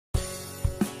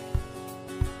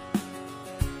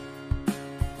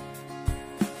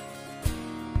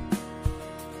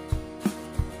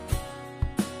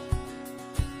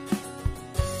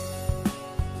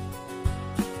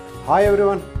Hi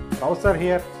everyone, Rao sir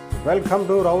here. Welcome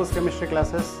to Rao's chemistry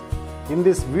classes. In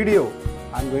this video,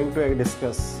 I am going to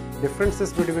discuss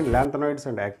differences between lanthanoids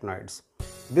and actinoids.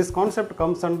 This concept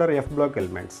comes under F block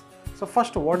elements. So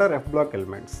first, what are F block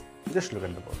elements? Just look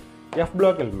at the board. F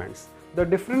block elements. The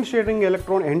differentiating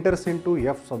electron enters into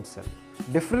F subcell.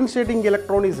 Differentiating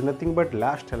electron is nothing but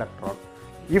last electron.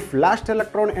 If last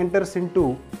electron enters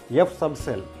into F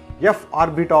subcell, F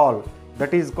orbital,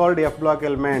 that is called F block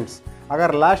elements.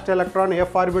 अगर last electron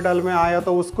F orbital में आया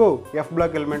तो उसको F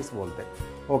block elements बोलते हैं.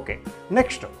 Okay.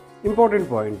 Next, important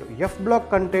point. F block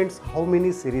contains how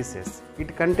many series?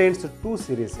 It contains two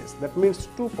series. That means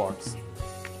two parts.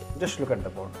 Just look at the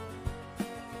board.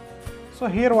 So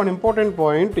here one important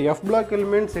point. F block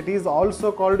elements, it is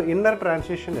also called inner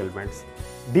transition elements.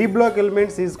 D block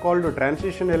elements is called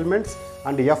transition elements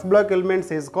and F block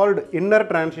elements is called inner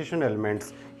transition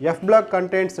elements. F block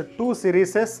contains two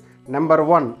series. Number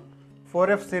one,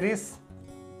 4F series,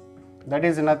 that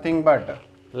is nothing but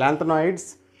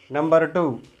lanthanoids. Number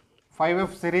 2,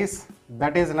 5F series,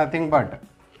 that is nothing but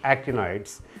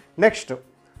actinoids. Next,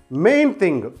 main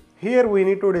thing, here we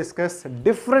need to discuss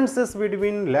differences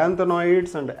between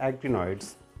lanthanoids and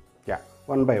actinoids. Yeah,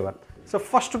 one by one. So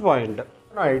first point,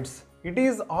 lanthanoids, it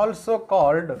is also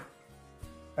called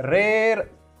rare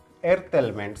earth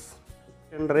elements.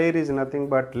 And rare is nothing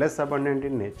but less abundant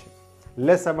in nature,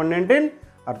 less abundant in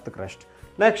earth crust.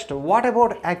 Next, what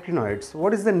about actinoids?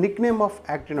 What is the nickname of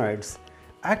actinoids?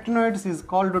 Actinoids is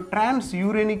called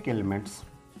transuranic elements.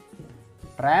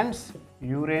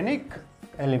 Transuranic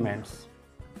elements.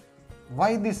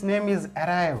 Why this name is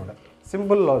arrived?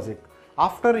 Simple logic.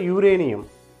 After uranium,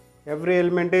 every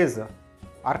element is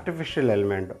artificial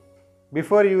element.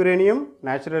 Before uranium,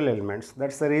 natural elements.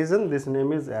 That's the reason this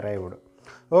name is arrived.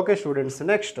 Okay students,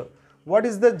 next, what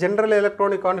is the general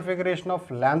electronic configuration of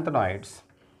lanthanoids?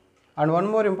 And one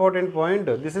more important point,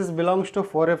 this is belongs to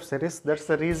 4F series. That's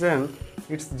the reason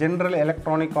its general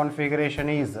electronic configuration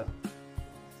is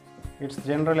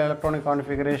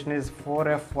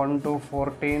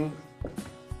 4F1214,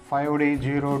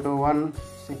 5D021,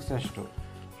 6S2.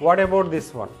 What about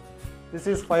this one? This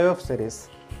is 5F series.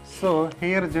 So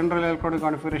here general electronic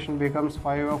configuration becomes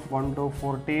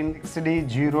 5F1214,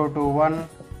 6D021,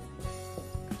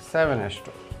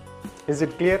 7S2. Is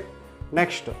it clear?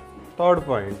 Next, third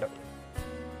point.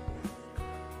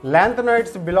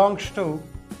 Lanthanoid belongs to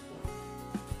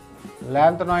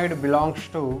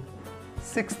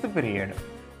sixth period,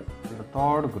 the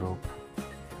third group,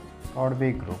 third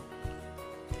big group.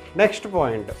 Next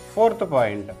point, fourth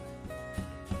point.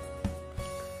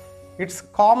 Its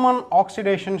common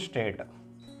oxidation state.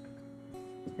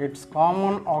 Its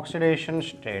common oxidation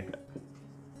state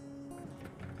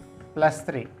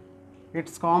 +3.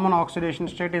 Its common oxidation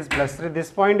state is +3. This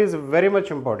point is very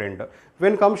much important.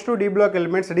 When it comes to D block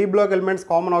elements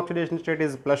common oxidation state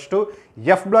is +2.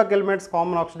 F block elements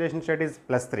common oxidation state is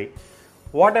 +3.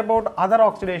 What about other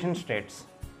oxidation states?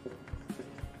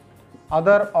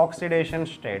 Other oxidation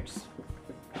states.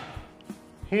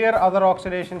 Here other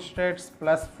oxidation states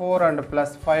 +4 and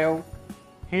 +5.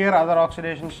 Here other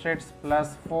oxidation states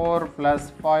 +4,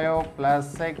 +5,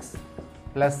 +6,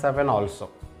 +7 also.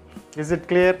 Is it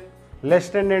clear?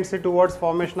 Less tendency towards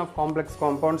formation of complex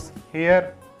compounds.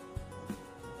 Here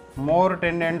more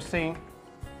tendency.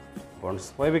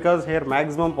 Why? Because here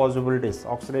maximum possibilities,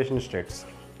 oxidation states.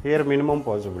 Here minimum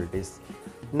possibilities.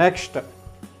 Next,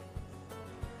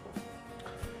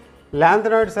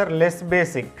 lanthanoids are less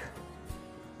basic,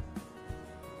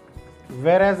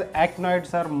 whereas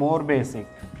actinoids are more basic.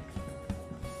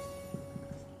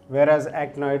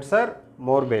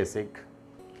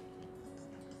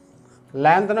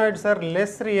 Lanthanoids are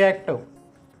less reactive,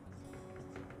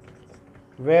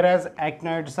 whereas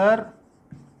actinoids are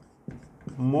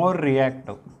more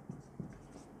reactive.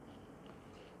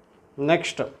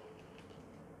 Next,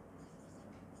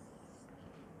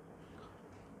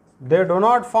 they do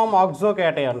not form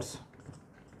oxocations.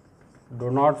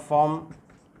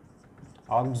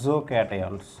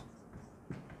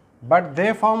 But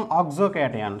they form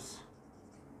oxocations.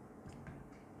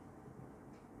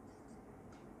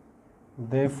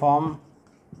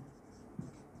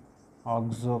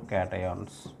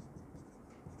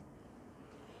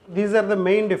 These are the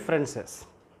main differences,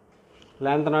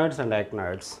 lanthanoids and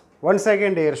actinoids. Once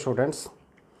again, dear students,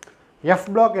 F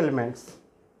block elements,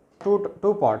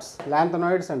 two parts,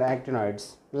 lanthanoids and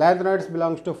actinoids. Lanthanoids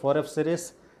belongs to 4F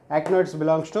series, actinoids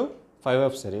belongs to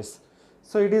 5F series.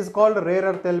 So it is called rare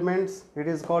earth elements, it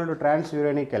is called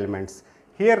transuranic elements.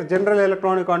 Here general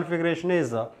electronic configuration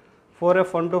is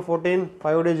 4F1214,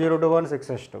 5D021,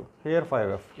 6S2. Here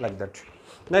 5F, like that.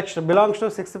 Next, belongs to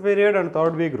 6th period and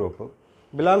 3rd B group.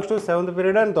 Belongs to 7th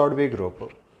period and 3rd B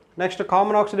group. Next,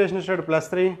 common oxidation state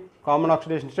 +3, common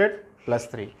oxidation state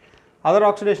 +3. Other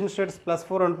oxidation states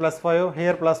 +4 and +5,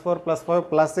 here +4, +5,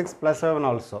 +6, +7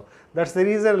 also. That's the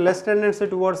reason less tendency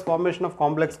towards formation of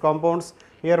complex compounds,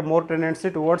 here more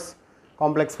tendency towards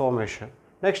complex formation.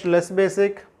 Next, less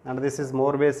basic, and this is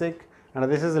more basic, and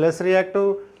this is less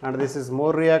reactive, and this is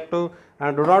more reactive,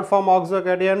 and do not form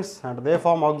oxocations, and they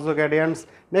form oxocations.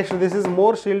 Next, this is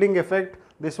more shielding effect,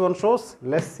 this one shows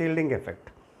less shielding effect.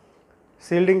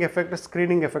 Shielding effect,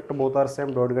 screening effect, both are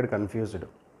same, don't get confused.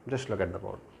 Just look at the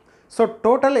board. So,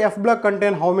 total F block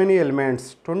contain how many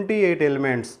elements? 28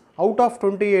 elements. Out of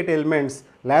 28 elements,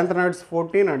 lanthanoids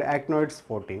 14 and actinoids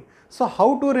 14. So,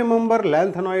 how to remember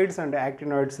lanthanoids and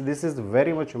actinoids? This is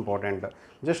very much important.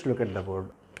 Just look at the board.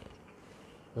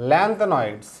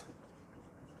 Lanthanoids.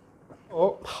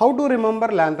 Oh, how to remember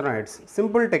lanthanoids?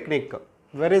 Simple technique.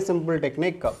 Very simple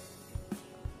technique.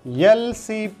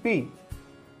 LCP,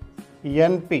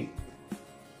 NP.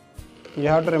 You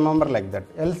have to remember like that.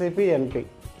 LCP, NP.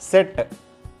 Set.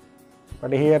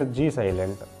 But here G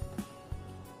silent.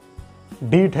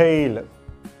 Detail.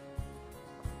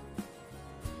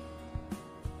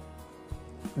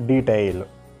 Detail.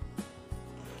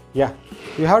 Yeah.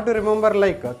 You have to remember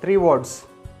like 3 words.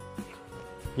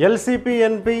 LCP,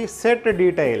 NP, set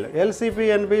detail. LCP,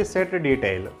 NP, set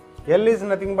detail. L is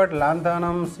nothing but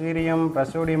lanthanum, cerium,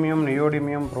 praseodymium,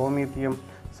 neodymium, promethium,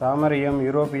 samarium,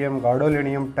 europium,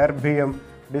 gadolinium, terbium,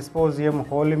 dysprosium,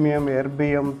 holmium,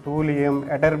 erbium, thulium,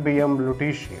 ytterbium,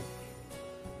 lutetium.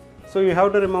 So you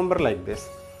have to remember like this.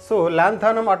 So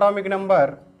lanthanum atomic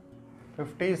number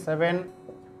 57,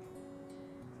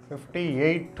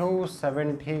 58 to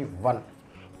 71.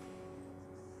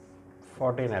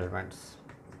 14 elements.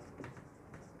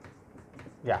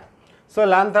 Yeah. So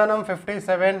lanthanum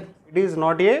 57, it is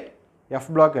not a F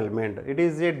block element, it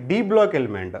is a D block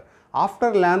element.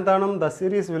 After lanthanum, the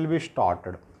series will be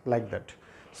started like that.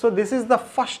 So this is the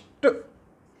first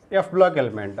F block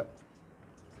element.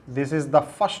 This is the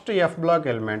first F block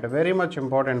element, very much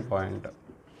important point.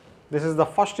 This is the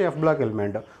first F block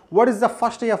element. What is the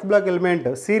first F block element?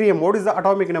 Cerium, what is the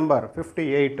atomic number?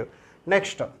 58.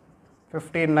 Next,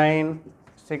 59,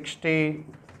 60,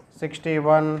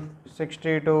 61,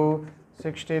 62,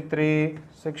 63,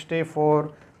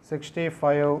 64,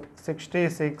 65,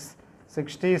 66,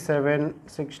 67,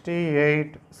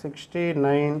 68,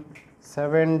 69,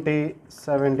 70,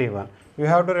 71. You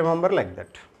have to remember like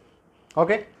that.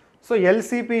 Okay. So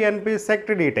LCP, NP, sect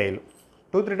detail.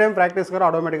 2-3 times practice करो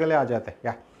automatically आ जाते.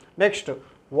 Yeah. Next,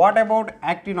 what about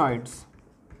actinoids?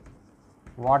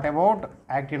 What about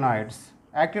actinoids?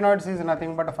 Actinoids is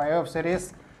nothing but 5F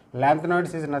series.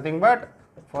 Lanthanoids is nothing but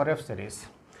 4F series.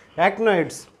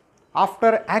 Actinoids,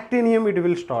 after actinium it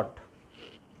will start.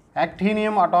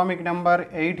 Actinium atomic number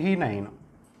 89.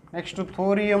 Next to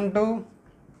thorium to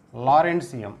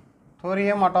lawrencium.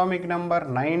 Thorium atomic number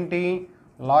 90.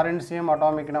 Lawrencium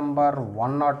atomic number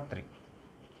 103.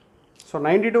 So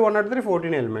 90 to 103,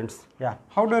 14 elements. Yeah.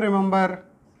 How to remember?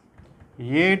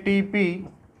 ATP,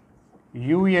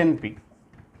 UNP.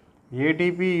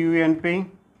 ATP, UNP,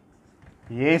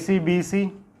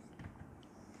 ACBC,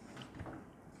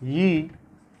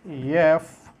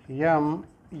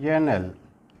 EFMNL.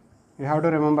 You have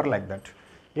to remember like that.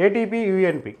 ATP,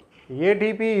 UNP,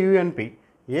 ATP, UNP,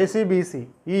 ACBC,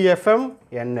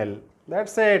 EFMNL.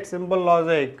 That's it. Simple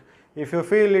logic. If you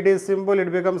feel it is simple,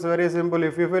 it becomes very simple.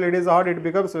 If you feel it is hard, it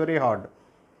becomes very hard.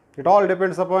 It all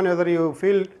depends upon whether you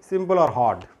feel simple or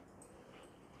hard.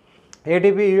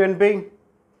 ATP, UNP,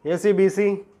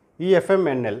 ACBC,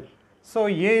 EFMNL. So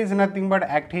A is nothing but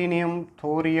actinium,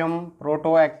 thorium,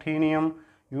 protoactinium,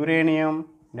 uranium,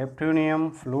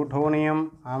 neptunium,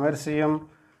 plutonium, americium,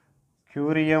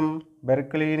 curium,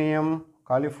 berkelium,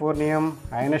 californium,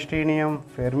 einsteinium,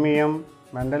 fermium,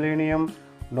 mendeleum,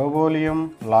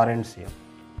 nobelium, lawrencium.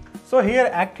 So here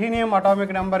actinium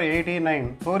atomic number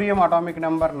 89, thorium atomic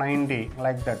number 90,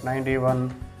 like that,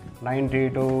 91,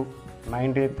 92,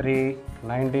 93,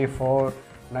 94,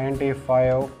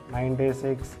 95,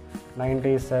 96,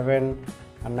 97,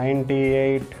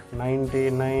 98,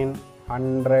 99,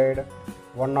 100,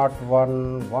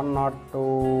 101, 102,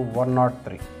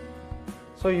 103.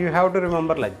 So you have to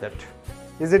remember like that.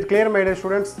 Is it clear, my dear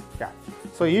students? Yeah.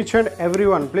 So each and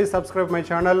everyone, please subscribe my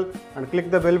channel and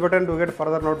click the bell button to get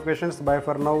further notifications. Bye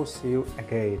for now. See you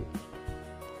again.